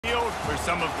where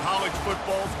some of college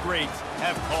football's greats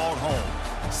have called home.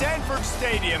 Sanford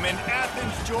Stadium in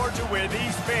Athens, Georgia, where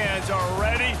these fans are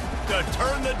ready to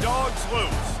turn the dogs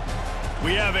loose.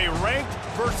 We have a ranked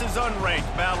versus unranked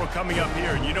battle coming up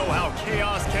here, and you know how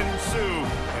chaos can ensue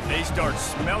if they start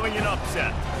smelling an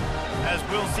upset. As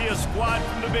we'll see a squad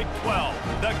from the Big 12,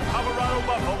 the Colorado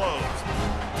Buffaloes,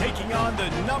 taking on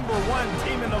the #1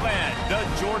 team in the land, the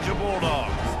Georgia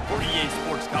Bulldogs. For EA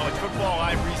Sports College Football,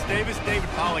 I'm Reese Davis, David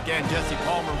Pollack, and Jesse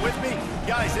Palmer with me.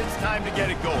 Guys, it's time to get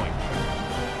it going.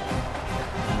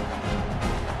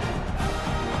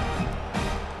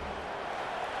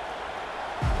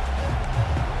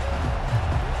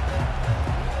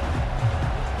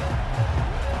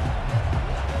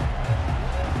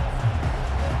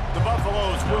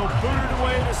 Will boot it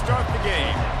away to start the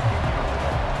game.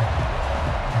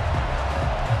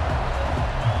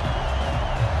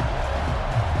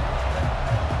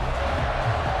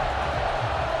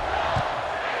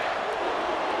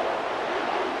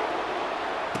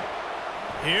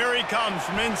 Here he comes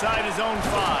from inside his own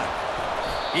 5.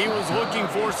 He was looking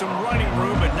for some running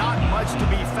room, but not much to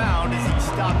be found as he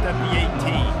stopped at the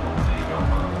 18.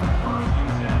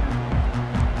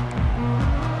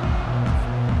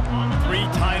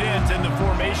 Tight ends in the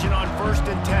formation on 1st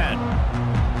and 10.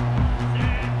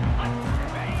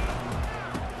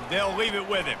 They'll leave it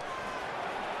with him.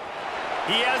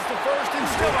 He has the first and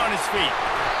still on his feet.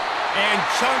 And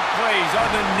chunk plays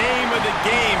are the name of the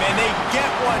game, and they get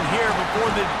one here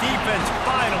before the defense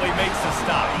finally makes the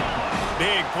stop.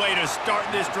 Big play to start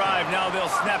this drive. Now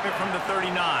they'll snap it from the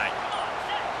 39.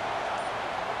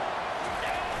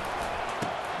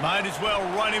 Might as well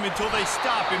run him until they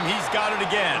stop him. He's got it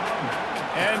again.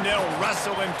 And they'll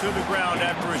wrestle him to the ground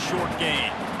after a short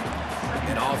gain.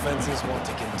 And offenses want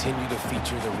to continue to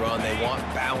feature the run. They want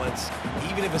balance.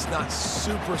 Even if it's not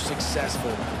super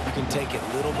successful, you can take it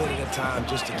little bit at a time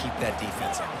just to keep that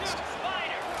defense honest.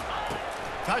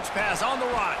 Touch pass on the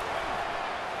right.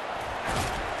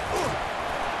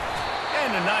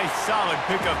 And a nice solid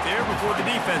pickup there before the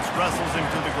defense wrestles him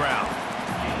to the ground.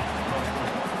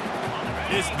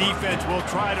 This defense will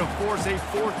try to force a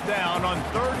 4th down on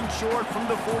 3rd and short from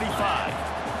the 45.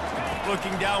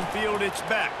 Looking downfield, it's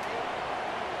Beck.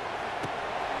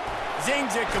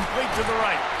 Zings it complete to the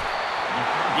right.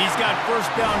 He's got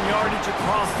 1st down yardage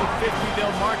across the 50.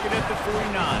 They'll mark it at the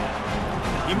 49.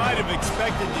 He might have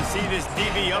expected to see this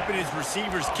DB up in his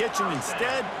receiver's kitchen.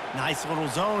 Instead, nice little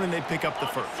zone, and they pick up the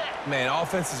 1st. Man,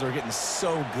 offenses are getting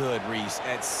so good, Reese,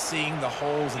 at seeing the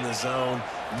holes in the zone,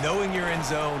 knowing you're in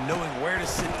zone, knowing where to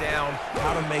sit down,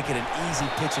 how to make it an easy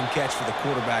pitch and catch for the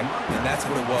quarterback, and that's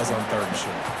what it was on 3rd and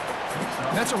short.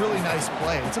 That's a really nice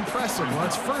play. It's impressive. When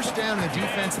it's 1st down and the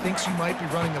defense thinks you might be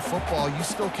running the football, you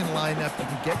still can line up. You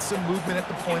can get some movement at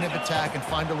the point of attack and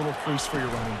find a little crease for your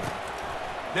running back.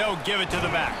 They'll give it to the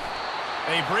back.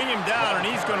 They bring him down, and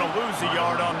he's going to lose a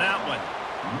yard on that one.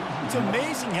 It's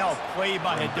amazing how play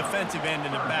by a defensive end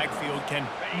in the backfield can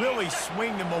really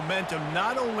swing the momentum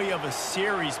not only of a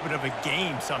series but of a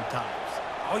game sometimes.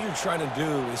 All you're trying to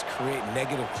do is create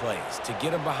negative plays, to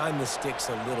get them behind the sticks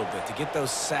a little bit, to get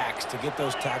those sacks, to get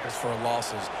those tackles for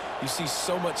losses. You see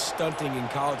so much stunting in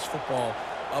college football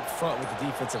up front with the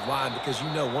defensive line because you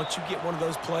know once you get one of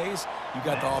those plays, you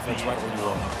got the offense right where you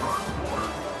are.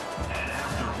 And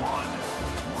after 1,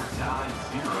 we're tied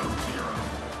 0-0.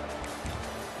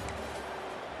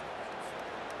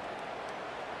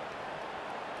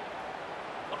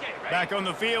 Back on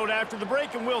the field after the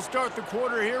break, and we'll start the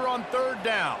quarter here on 3rd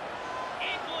down.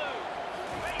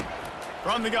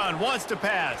 From the gun, wants to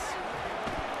pass.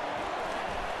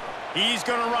 He's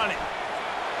going to run it.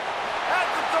 At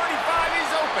the 35,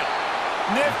 he's open.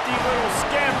 Nifty little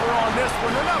scamper on this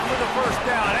one. Enough for the 1st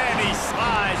down, and he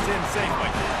slides in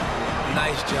safely.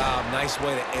 Nice job. Nice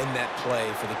way to end that play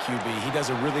for the QB. He does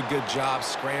a really good job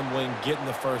scrambling, getting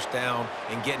the 1st down,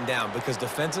 and getting down. Because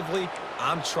defensively,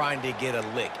 I'm trying to get a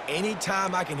lick.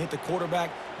 Anytime I can hit the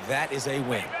quarterback, that is a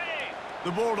win.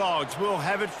 The Bulldogs will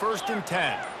have it 1st and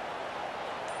 10.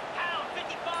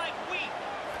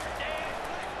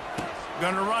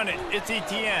 Gonna run it. It's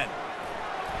Etienne.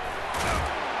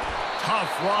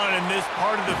 Tough run in this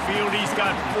part of the field. He's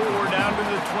got 4 down to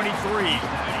the 23.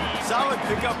 Solid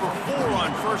pickup of 4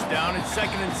 on 1st down and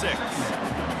 2nd and 6.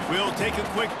 We'll take a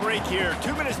quick break here.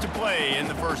 2 minutes to play in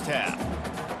the 1st half.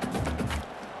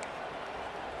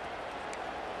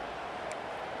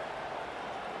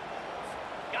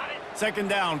 Got it. 2nd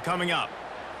down coming up.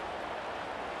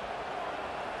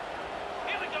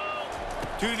 Here we go.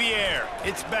 To the air.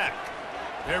 It's Beck.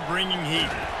 They're bringing heat.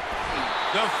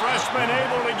 The freshman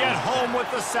able to get home with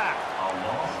the sack.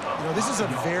 You know, this is a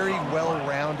very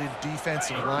well-rounded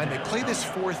defensive line. They play this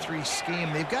 4-3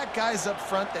 scheme. They've got guys up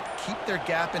front that keep their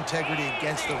gap integrity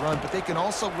against the run, but they can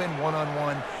also win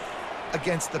one-on-one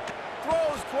against the...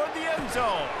 Throws toward the end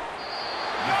zone.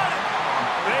 Got it.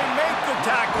 They make the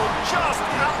tackle just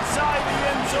outside the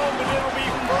end zone, but it'll be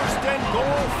first and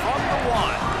goal from the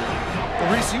 1.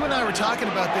 Well, Reese, you and I were talking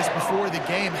about this before the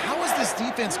game. How is this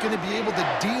defense going to be able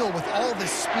to deal with all the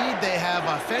speed they have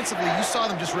offensively? You saw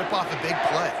them just rip off a big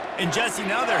play. And Jesse,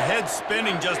 now their head's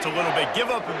spinning just a little bit. Give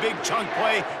up a big chunk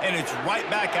play, and it's right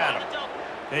back at them.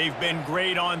 They've been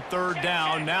great on third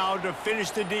down. Now to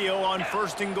finish the deal on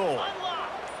first and goal.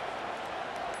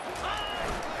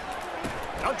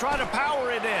 They'll try to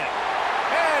power it in.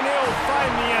 And he'll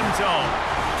find the end zone.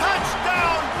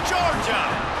 Touchdown,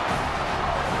 Georgia!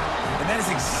 And that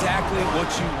is exactly what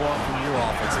you want from your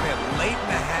offense. Man, late in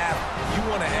the half, you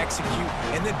want to execute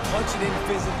and then punch it in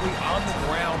physically on the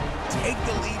ground. Take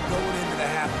the lead going into the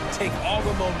half. Take all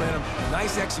the momentum.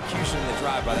 Nice execution in the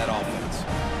drive by that offense.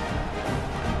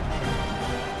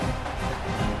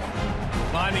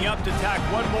 Lining up to tack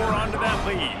one more onto that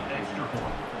lead.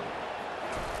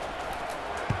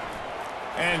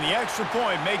 And the extra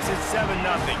point makes it 7-0.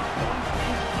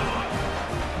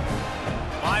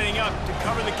 Lining up to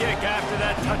cover the kick after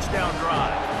that touchdown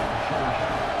drive.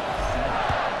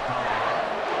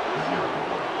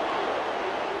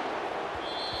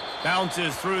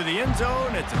 Bounces through the end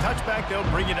zone. It's a touchback. They'll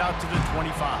bring it out to the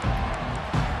 25.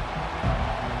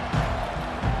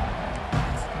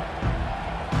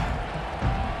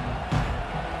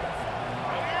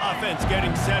 Offense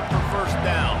getting set for first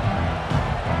down.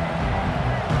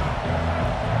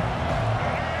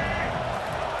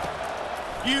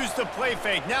 Use the play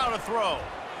fake, now to throw.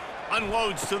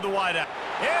 Unloads to the wideout.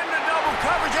 In the double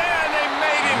coverage, and they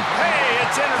made him pay.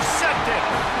 It's intercepted.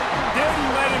 Didn't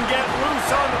let him get loose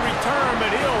on the return, but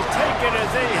he'll take it as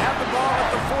they have the ball at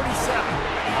the 47.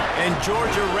 And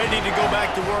Georgia ready to go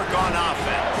back to work on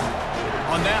offense.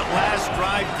 On that last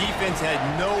drive, defense had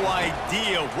no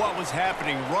idea what was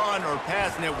happening, run or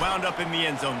pass, and it wound up in the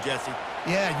end zone, Jesse.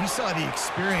 Yeah, you saw the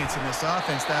experience in this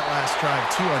offense that last drive,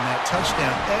 too, on that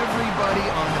touchdown. Everybody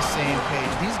on the same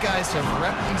page. These guys have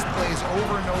repped these plays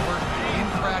over and over in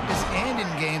practice and in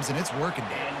games, and it's working,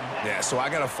 Dan. Yeah, so I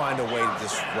got to find a way to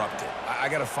disrupt it. I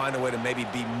got to find a way to maybe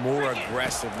be more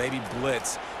aggressive, maybe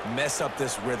blitz, mess up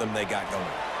this rhythm they got going.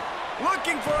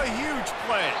 Looking for a huge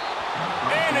play.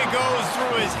 And it goes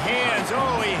through his hands.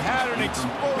 Oh, he had an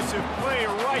explosive play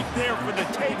right there for the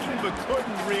taking, but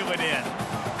couldn't reel it in.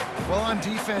 Well, on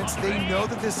defense, they know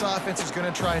that this offense is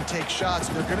going to try and take shots.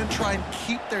 They're going to try and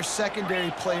keep their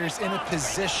secondary players in a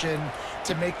position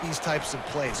to make these types of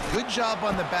plays. Good job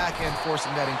on the back end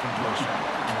forcing that incompletion.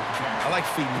 I like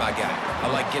feeding my guy. I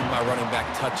like getting my running back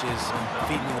touches,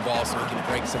 feeding the ball so he can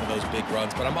break some of those big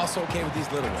runs. But I'm also okay with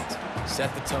these little ones.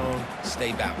 Set the tone,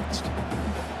 stay balanced.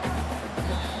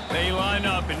 They line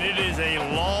up, and it is a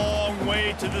long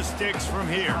way to the sticks from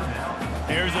here.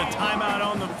 There's a timeout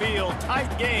on the field.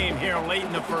 Tight game here late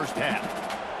in the first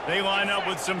half. They line up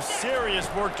with some serious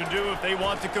work to do if they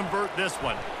want to convert this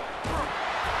one.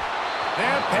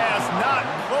 That pass not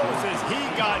close as he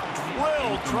got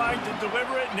drilled trying to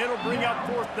deliver it, and it'll bring up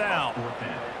fourth down.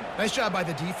 Nice job by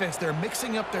the defense. They're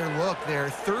mixing up their look. They're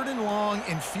third and long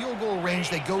in field goal range.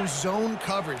 They go zone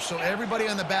coverage, so everybody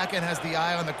on the back end has the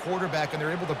eye on the quarterback, and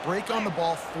they're able to break on the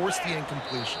ball, force the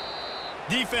incompletion.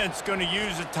 Defense going to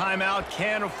use a timeout.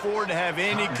 Can't afford to have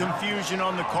any confusion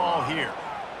on the call here.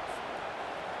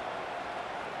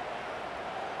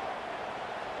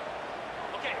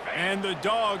 And the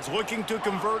Dogs looking to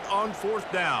convert on fourth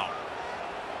down.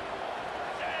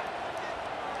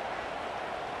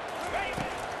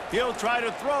 He'll try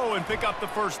to throw and pick up the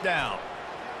first down.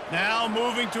 Now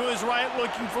moving to his right,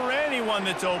 looking for anyone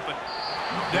that's open.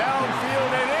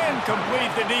 Downfield and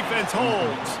incomplete. The defense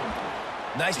holds.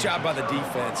 Nice job by the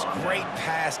defense. Great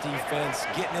pass defense,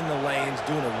 getting in the lanes,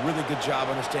 doing a really good job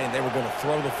understanding they were going to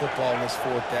throw the football in this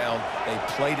fourth down. They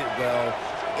played it well.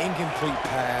 Incomplete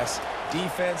pass.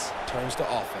 Defense turns to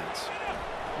offense.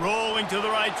 Rolling to the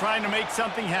right, trying to make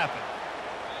something happen.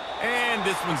 And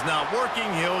this one's not working.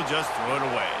 He'll just throw it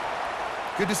away.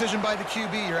 Good decision by the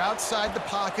QB. You're outside the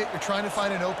pocket. You're trying to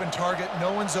find an open target.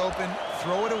 No one's open.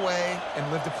 Throw it away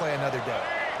and live to play another day.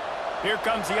 Here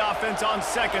comes the offense on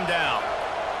second down.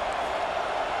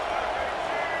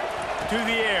 To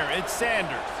the air, it's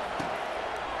Sanders.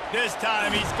 This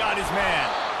time he's got his man.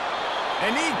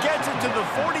 And he gets it to the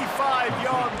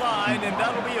 45-yard line, and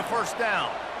that'll be a first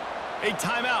down. A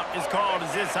timeout is called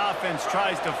as this offense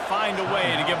tries to find a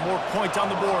way to get more points on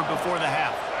the board before the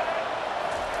half.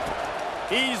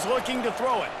 He's looking to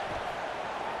throw it.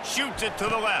 Shoots it to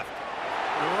the left.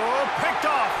 Oh, picked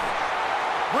off.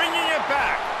 Bringing it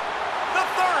back. The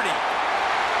 30.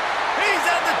 He's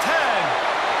at the 10.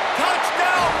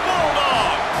 Touchdown,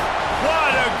 Bulldogs.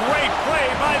 What a great play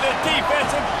by the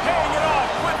defense and paying it off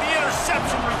with the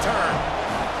interception return.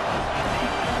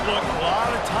 Look, a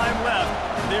lot of time left.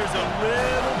 There's a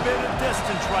little bit of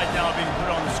distance right now being put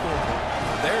on the scoreboard.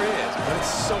 There is, but it's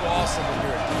so awesome when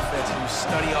you're a defense and you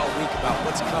study all week about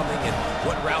what's coming and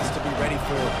what routes to be ready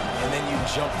for, and then you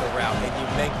jump the route and you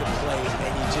make the play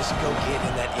and you just go get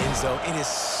in that end zone. It is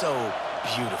so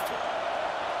beautiful.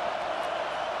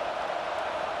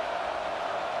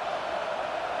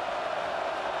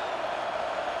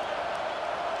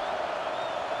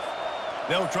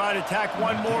 They'll try to tack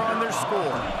one more on their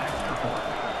score.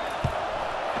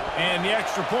 And the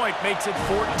extra point makes it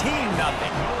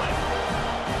 14-0.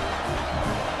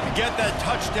 Get that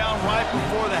touchdown right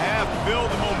before the half, build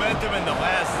the momentum, and the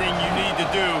last thing you need to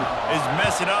do is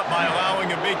mess it up by allowing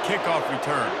a big kickoff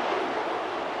return.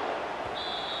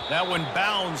 That one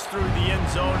bounds through the end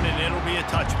zone, and it'll be a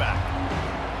touchback.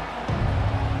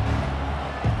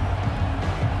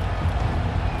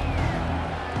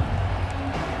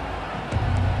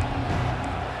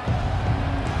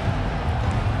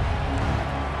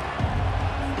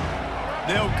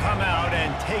 They'll come out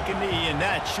and take a knee, and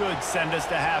that should send us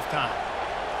to halftime.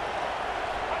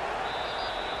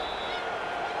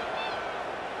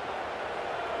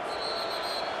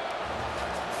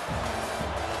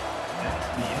 That's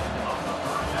the end of the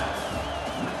first half.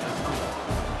 With the score,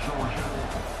 Georgia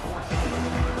 14,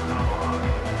 Colorado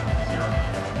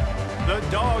 0. The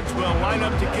Dogs will line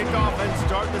up to kick off and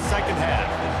start the second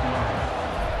half.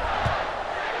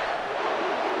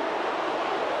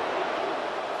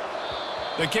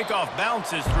 The kickoff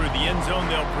bounces through the end zone.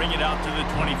 They'll bring it out to the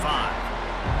 25.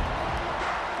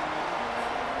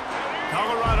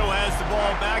 Colorado has the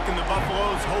ball back, and the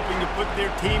Buffaloes hoping to put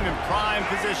their team in prime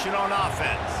position on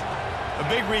offense. A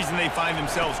big reason they find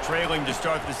themselves trailing to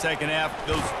start the second half,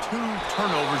 those 2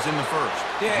 turnovers in the first.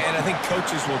 Yeah, and I think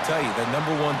coaches will tell you the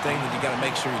number one thing that you got to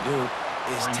make sure you do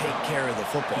is take care of the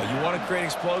football. You want to create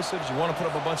explosives, you want to put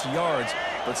up a bunch of yards,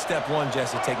 but step one,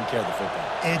 Jesse, taking care of the football.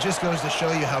 And it just goes to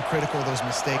show you how critical those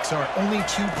mistakes are. Only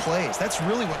 2 plays. That's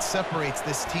really what separates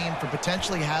this team from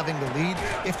potentially having the lead.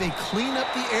 If they clean up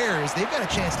the errors, they've got a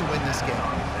chance to win this game.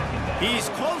 He's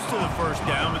close to the first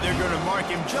down, but they're going to mark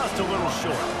him just a little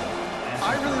short.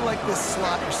 I really like this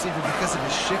slot receiver because of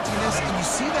his shiftiness, and you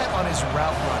see that on his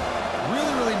route run.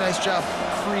 Really, really nice job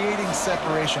creating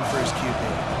separation for his QB.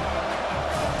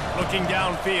 Looking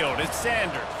downfield, it's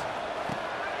Sanders.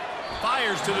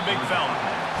 Fires to the big fella.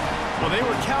 Well, they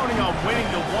were counting on winning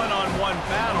the one-on-one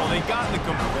battle. They got the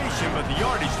completion, but the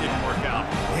yardage didn't work out.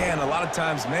 Yeah, and a lot of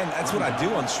times, man, that's what I do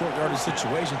on short yardage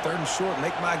situation. 3rd and short,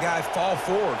 make my guy fall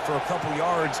forward for a couple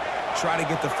yards, try to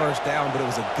get the first down, but it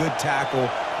was a good tackle,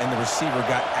 and the receiver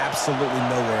got absolutely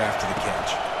nowhere after the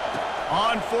catch.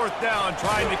 On 4th down,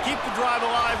 trying to keep the drive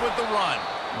alive with the run.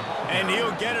 And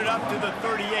he'll get it up to the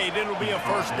 38. It'll be a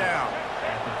first down.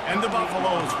 And the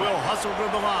Buffaloes will hustle to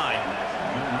the line.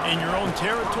 In your own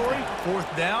territory,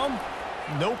 4th down,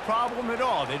 no problem at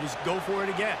all. They just go for it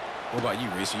again. What about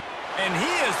you, Reese? And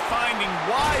he is finding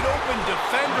wide open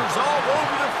defenders all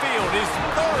over the field. His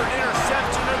 3rd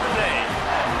interception of the day.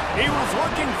 He was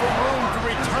looking for room to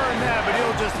return that, but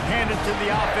he'll just hand it to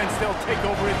the offense. They'll take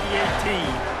over at the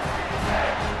 18.